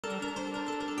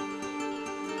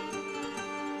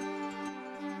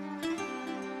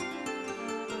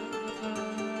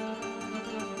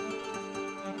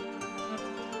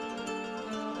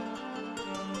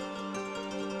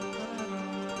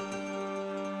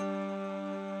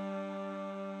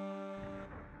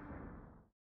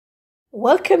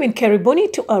Welcome in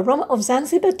Karibuni to Aroma of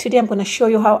Zanzibar. Today I'm going to show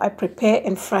you how I prepare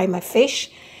and fry my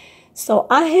fish. So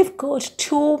I have got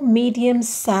 2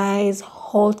 medium-sized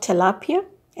whole tilapia,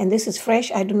 and this is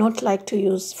fresh. I do not like to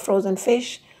use frozen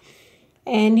fish.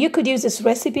 And you could use this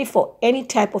recipe for any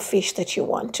type of fish that you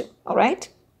want to, all right?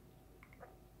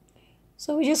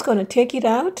 So we're just going to take it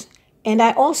out. And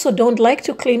I also don't like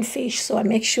to clean fish, so I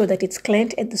make sure that it's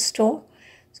cleaned at the store.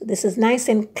 So this is nice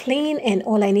and clean, and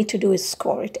all I need to do is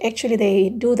score it. Actually, they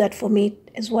do that for me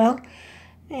as well.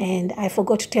 And I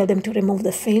forgot to tell them to remove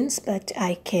the fins, but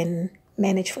I can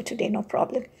manage for today, no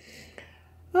problem.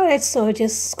 All right, so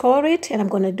just score it, and I'm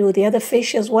going to do the other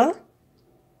fish as well.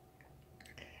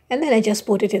 And then I just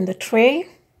put it in the tray,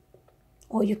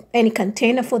 or any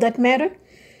container for that matter.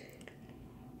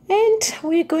 And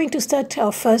we're going to start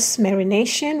our first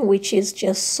marination, which is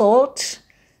just salt.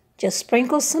 Just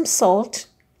sprinkle some salt.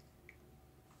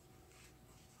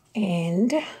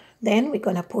 And then we're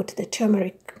going to put the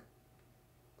turmeric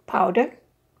powder.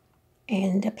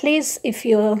 And please, if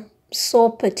you're so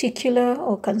particular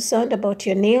or concerned about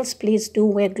your nails, please do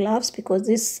wear gloves, because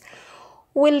this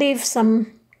will leave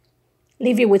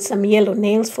you with some yellow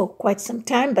nails for quite some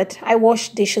time. But I wash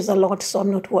dishes a lot, so I'm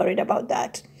not worried about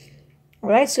that. All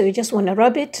right, so you just want to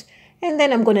rub it. And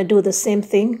then I'm going to do the same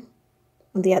thing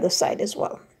on the other side as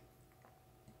well.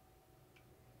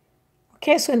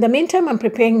 Okay, so in the meantime, I'm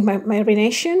preparing my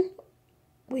marination,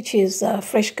 which is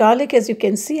fresh garlic. As you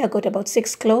can see, I got about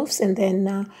 6 cloves, and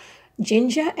then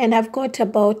ginger. And I've got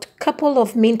about a couple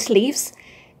of mint leaves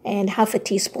and half a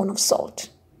teaspoon of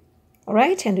salt. All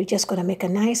right, and we're just going to make a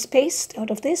nice paste out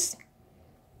of this.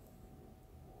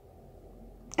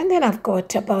 And then I've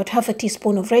got about half a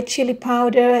teaspoon of red chili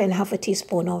powder and half a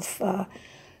teaspoon of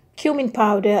cumin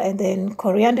powder, and then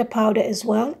coriander powder as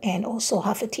well, and also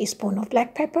half a teaspoon of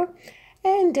black pepper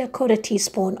and a quarter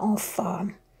teaspoon of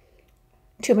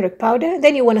turmeric powder.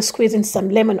 Then you want to squeeze in some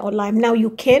lemon or lime. Now you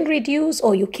can reduce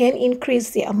or you can increase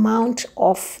the amount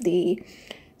of the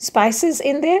spices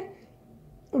in there,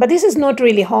 but this is not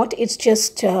really hot, it's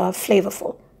just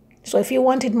flavorful. So if you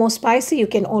want it more spicy, you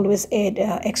can always add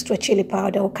extra chili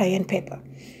powder or cayenne pepper.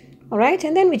 All right,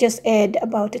 and then we just add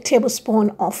about a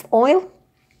tablespoon of oil,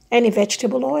 any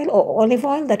vegetable oil or olive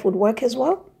oil, that would work as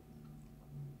well.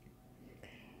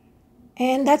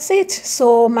 And that's it.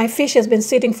 So my fish has been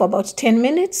sitting for about 10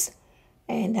 minutes,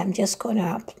 and I'm just going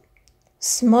to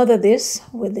smother this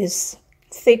with this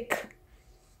thick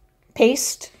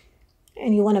paste.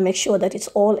 And you want to make sure that it's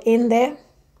all in there.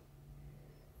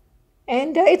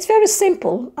 And it's very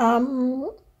simple.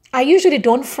 I usually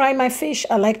don't fry my fish.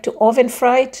 I like to oven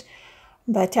fry it.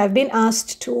 But I've been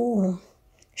asked to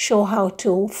show how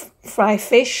to fry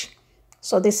fish.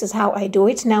 So this is how I do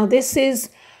it. Now this is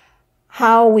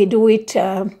how we do it.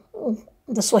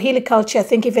 The Swahili culture, I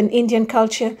think even Indian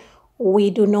culture, we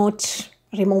do not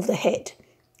remove the head.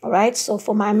 All right. So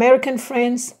for my American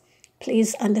friends,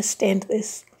 please understand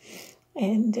this.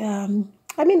 And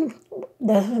I mean,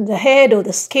 the head or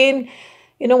the skin,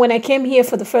 you know, when I came here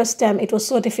for the first time, it was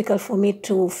so difficult for me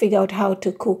to figure out how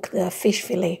to cook the fish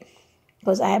fillet,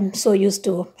 because I am so used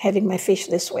to having my fish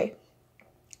this way.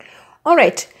 All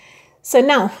right, so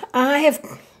now I have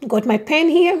got my pan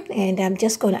here, and I'm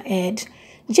just going to add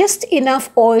just enough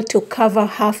oil to cover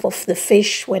half of the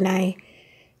fish when I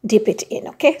dip it in,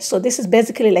 okay? So this is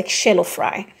basically like shallow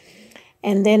fry.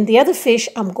 And then the other fish,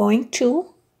 I'm going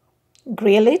to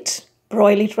broil it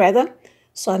rather.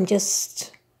 So I'm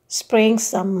just spraying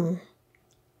some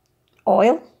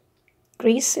oil,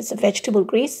 grease. It's a vegetable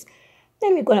grease.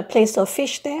 Then we're going to place our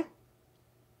fish there.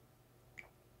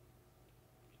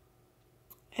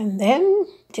 And then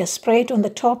just spray it on the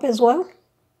top as well.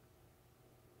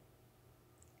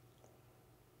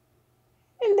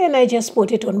 And then I just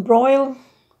put it on broil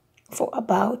for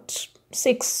about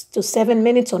 6 to 7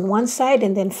 minutes on one side,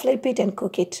 and then flip it and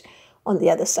cook it on the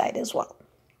other side as well.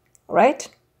 All right?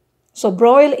 So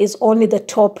broil is only the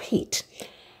top heat.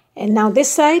 And now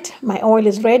this side, my oil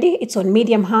is ready. It's on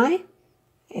medium high.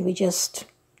 And we just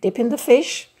dip in the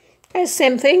fish. And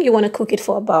same thing, you want to cook it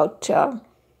for about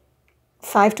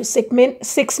 5 to 6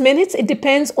 minutes. It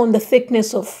depends on the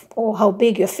thickness of or how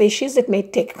big your fish is. It may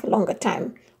take longer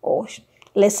time or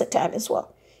lesser time as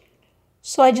well.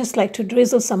 So I just like to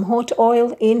drizzle some hot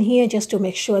oil in here just to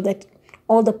make sure that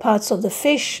all the parts of the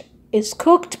fish is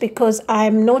cooked, because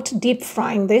I'm not deep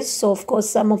frying this. So of course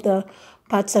some of the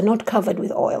parts are not covered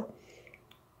with oil.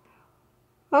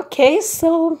 Okay,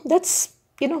 so that's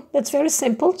very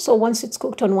simple. So once it's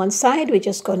cooked on one side, we're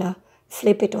just gonna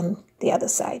flip it on the other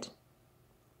side.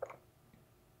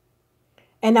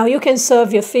 And now you can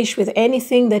serve your fish with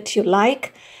anything that you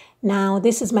like. Now,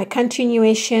 this is my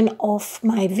continuation of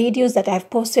my videos that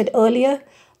I've posted earlier,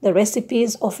 the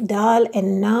recipes of dal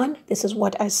and naan. This is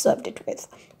what I served it with,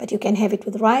 but you can have it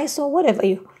with rice or whatever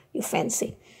you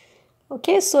fancy.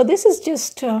 Okay, so this is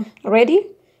just ready,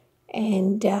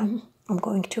 and I'm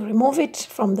going to remove it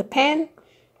from the pan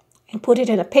and put it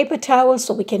in a paper towel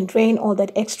so we can drain all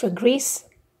that extra grease.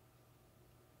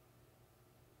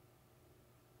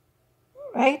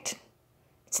 Right?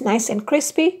 It's nice and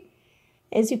crispy.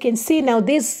 As you can see now,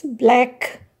 these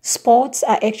black spots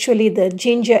are actually the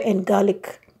ginger and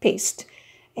garlic paste,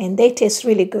 and they taste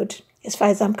really good as far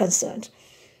as I'm concerned.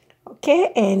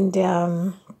 Okay, and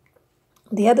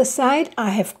the other side,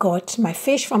 I have got my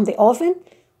fish from the oven.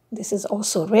 This is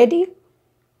also ready,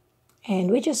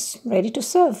 and we're just ready to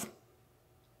serve.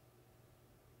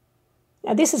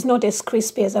 Now, this is not as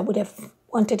crispy as I would have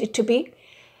wanted it to be.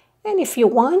 And if you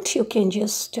want, you can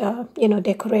just,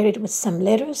 decorate it with some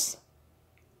lettuce.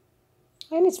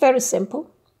 And it's very simple.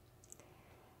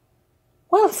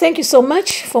 Well, thank you so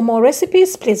much. For more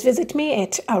recipes, please visit me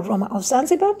at Aroma of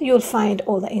Zanzibar. You'll find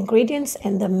all the ingredients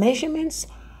and the measurements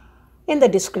in the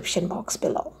description box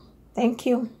below. Thank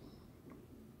you.